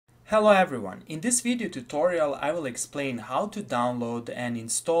Hello everyone, in this video tutorial I will explain how to download and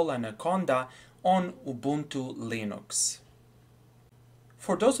install Anaconda on Ubuntu Linux.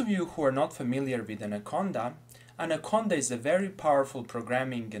 For those of you who are not familiar with Anaconda, Anaconda is a very powerful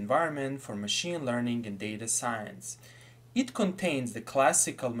programming environment for machine learning and data science. It contains the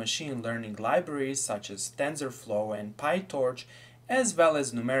classical machine learning libraries such as TensorFlow and PyTorch, as well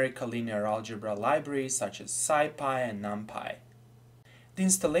as numerical linear algebra libraries such as SciPy and NumPy. The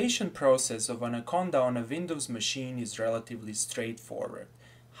installation process of Anaconda on a Windows machine is relatively straightforward.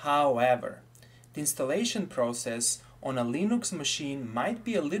 However, the installation process on a Linux machine might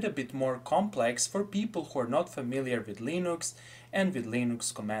be a little bit more complex for people who are not familiar with Linux and with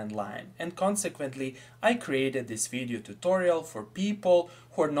Linux command line. And consequently, I created this video tutorial for people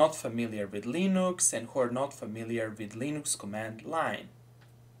who are not familiar with Linux and who are not familiar with Linux command line.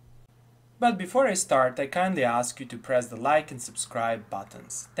 But before I start, I kindly ask you to press the like and subscribe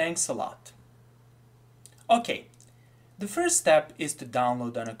buttons. Thanks a lot. Okay, the first step is to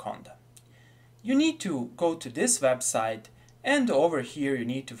download Anaconda. You need to go to this website, and over here you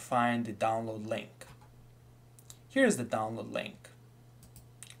need to find the download link. Here's the download link.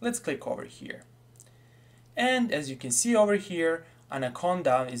 Let's click over here. And as you can see over here,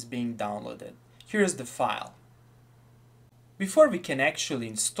 Anaconda is being downloaded. Here's the file. Before we can actually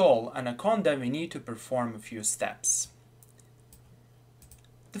install Anaconda, we need to perform a few steps.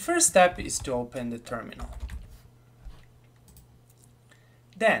 The first step is to open the terminal.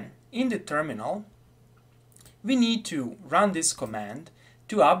 Then, in the terminal, we need to run this command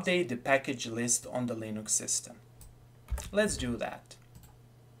to update the package list on the Linux system. Let's do that.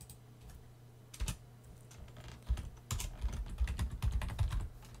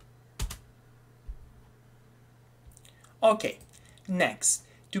 Okay, next,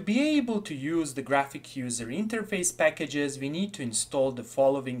 to be able to use the graphic user interface packages, we need to install the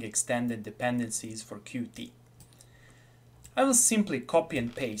following extended dependencies for Qt. I will simply copy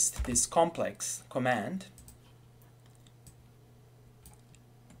and paste this complex command,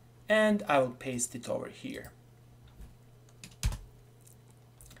 and I will paste it over here.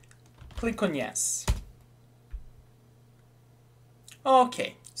 Click on yes.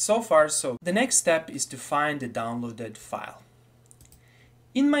 Okay. So far, so the next step is to find the downloaded file.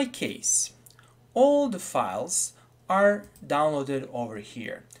 In my case, all the files are downloaded over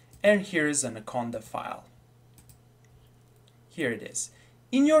here, and here is an Anaconda file. Here it is.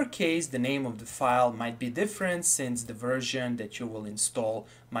 In your case, the name of the file might be different since the version that you will install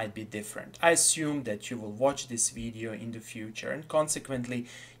might be different. I assume that you will watch this video in the future, and consequently,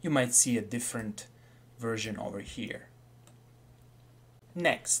 you might see a different version over here.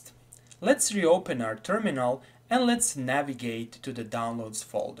 Next, let's reopen our terminal and let's navigate to the downloads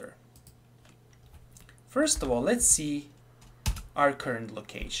folder. First of all, let's see our current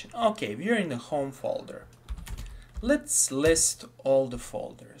location. Okay, we are in the home folder. Let's list all the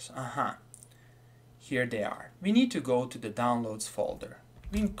folders. Here they are. We need to go to the downloads folder.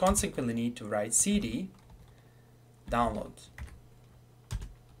 We consequently need to write cd downloads.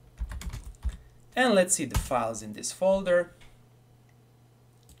 And let's see the files in this folder.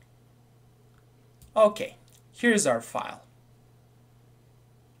 Okay, here's our file.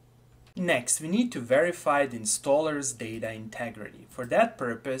 Next, we need to verify the installer's data integrity. For that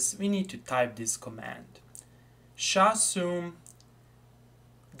purpose, we need to type this command.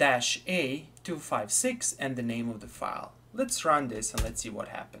 shasum-a256 and the name of the file. Let's run this and let's see what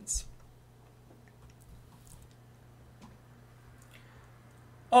happens.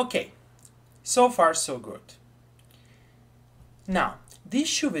 Okay, so far so good. Now, the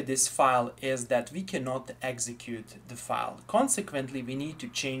issue with this file is that we cannot execute the file. Consequently, we need to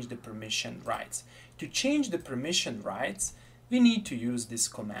change the permission rights. To change the permission rights, we need to use this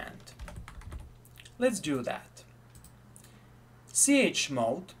command. Let's do that.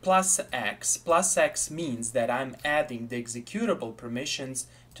 chmod +x means that I'm adding the executable permissions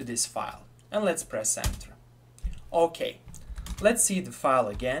to this file. And let's press enter. Okay, let's see the file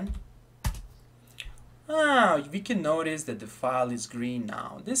again. We can notice that the file is green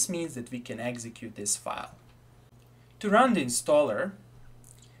now. This means that we can execute this file. To run the installer,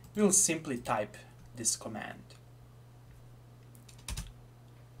 we'll simply type this command.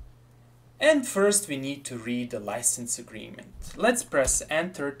 And first we need to read the license agreement. Let's press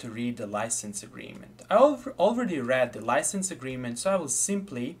enter to read the license agreement. I already read the license agreement, so I will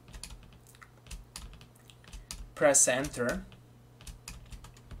simply press enter.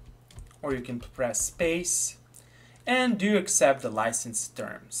 Or you can press space. And do you accept the license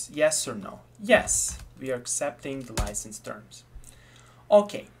terms? Yes or no? Yes, we are accepting the license terms.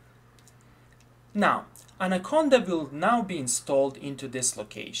 Okay. Now, Anaconda will now be installed into this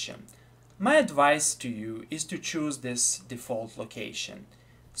location. My advice to you is to choose this default location.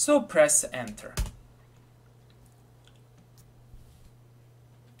 So press enter.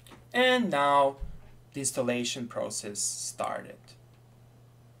 And now the installation process started.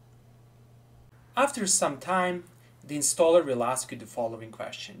 After some time, the installer will ask you the following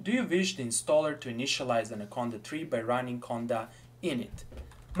question. Do you wish the installer to initialize Anaconda 3 by running conda init?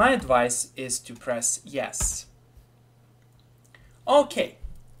 My advice is to press yes. Okay,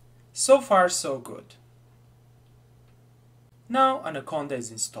 so far so good. Now Anaconda is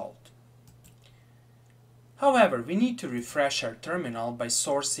installed. However, we need to refresh our terminal by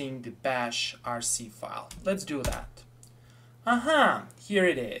sourcing the bash rc file. Let's do that. Aha, here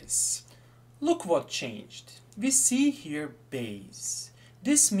it is. Look what changed. We see here base.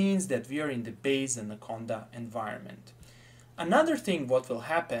 This means that we are in the base Anaconda environment. Another thing what will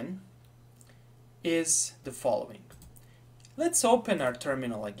happen is the following. Let's open our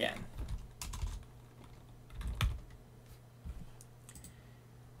terminal again.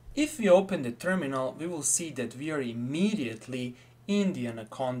 If we open the terminal, we will see that we are immediately in the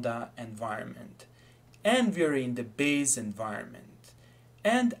Anaconda environment. And we are in the base environment.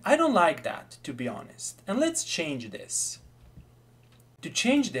 And I don't like that, to be honest. And let's change this. To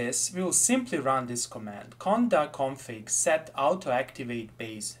change this, we will simply run this command, conda-config set auto-activate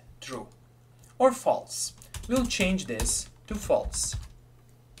base true or false. We'll change this to false.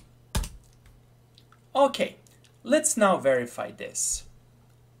 Okay, let's now verify this.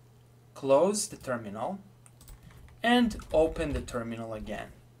 Close the terminal and open the terminal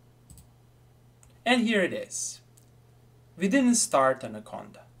again. And here it is. We didn't start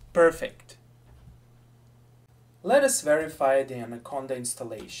Anaconda. Perfect. Let us verify the Anaconda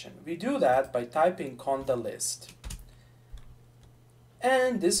installation. We do that by typing conda list.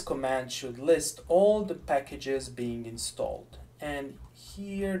 And this command should list all the packages being installed. And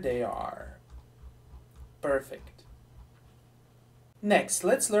here they are. Perfect. Next,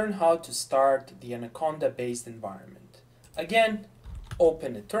 let's learn how to start the Anaconda-based environment. Again,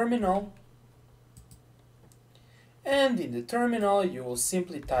 open the terminal. And in the terminal, you will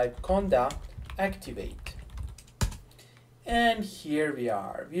simply type conda activate. And here we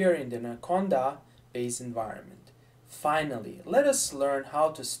are. We are in the Anaconda-based environment. Finally, let us learn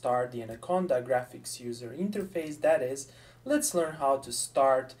how to start the Anaconda graphics user interface. That is, let's learn how to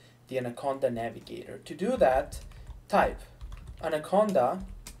start the Anaconda navigator. To do that, type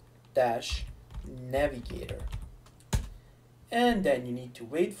Anaconda-navigator. And then you need to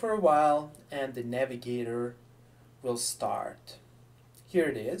wait for a while and the navigator will start. Here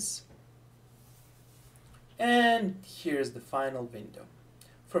it is. And here's the final window.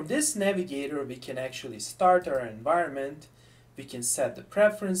 From this navigator, we can actually start our environment. We can set the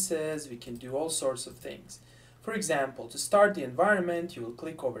preferences. We can do all sorts of things. For example, to start the environment, you will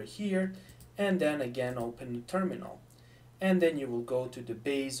click over here and then again open the terminal. And then you will go to the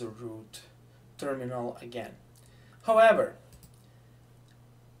base or root terminal again. However,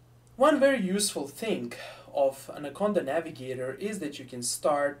 one very useful thing of Anaconda Navigator is that you can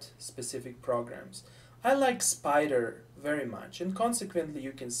start specific programs. I like Spider very much, and consequently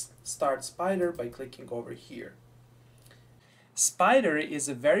you can start Spider by clicking over here. Spider is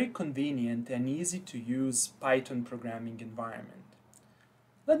a very convenient and easy to use Python programming environment.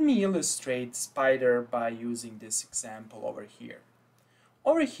 Let me illustrate Spider by using this example over here.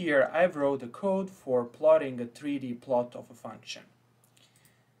 Over here I've wrote a code for plotting a 3D plot of a function.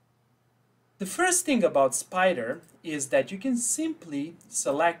 The first thing about Spider is that you can simply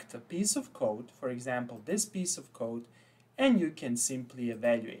select a piece of code, for example this piece of code, and you can simply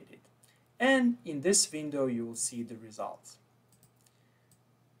evaluate it. And in this window you will see the results.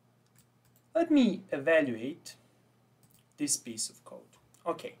 Let me evaluate this piece of code.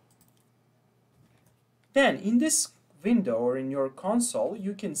 Okay. Then in this window or in your console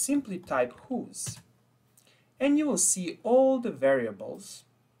you can simply type whos, and you will see all the variables,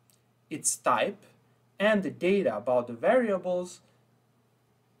 its type, and the data about the variables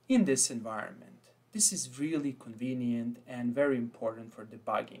in this environment. This is really convenient and very important for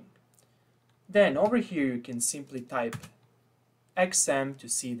debugging. Then over here you can simply type xm to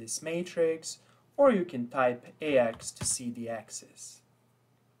see this matrix, or you can type ax to see the axis.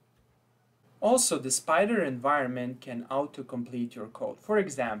 Also, the Spider environment can autocomplete your code. For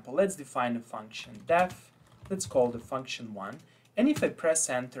example, let's define a function def, let's call the function 1, and if I press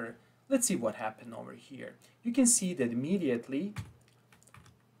enter, let's see what happened over here. You can see that immediately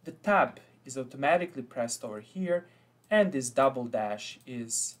the tab is automatically pressed over here and this double dash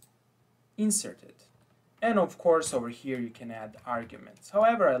is inserted. And of course over here you can add arguments.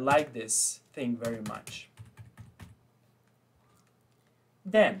 However, I like this thing very much.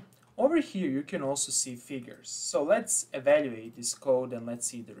 Then, over here you can also see figures. So let's evaluate this code and let's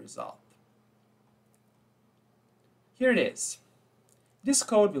see the result. Here it is. This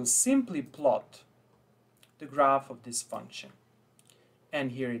code will simply plot the graph of this function.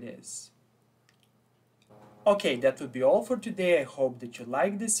 And here it is. Okay, that would be all for today. I hope that you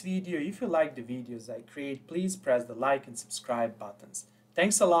like this video. If you like the videos I create, please press the like and subscribe buttons.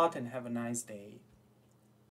 Thanks a lot and have a nice day.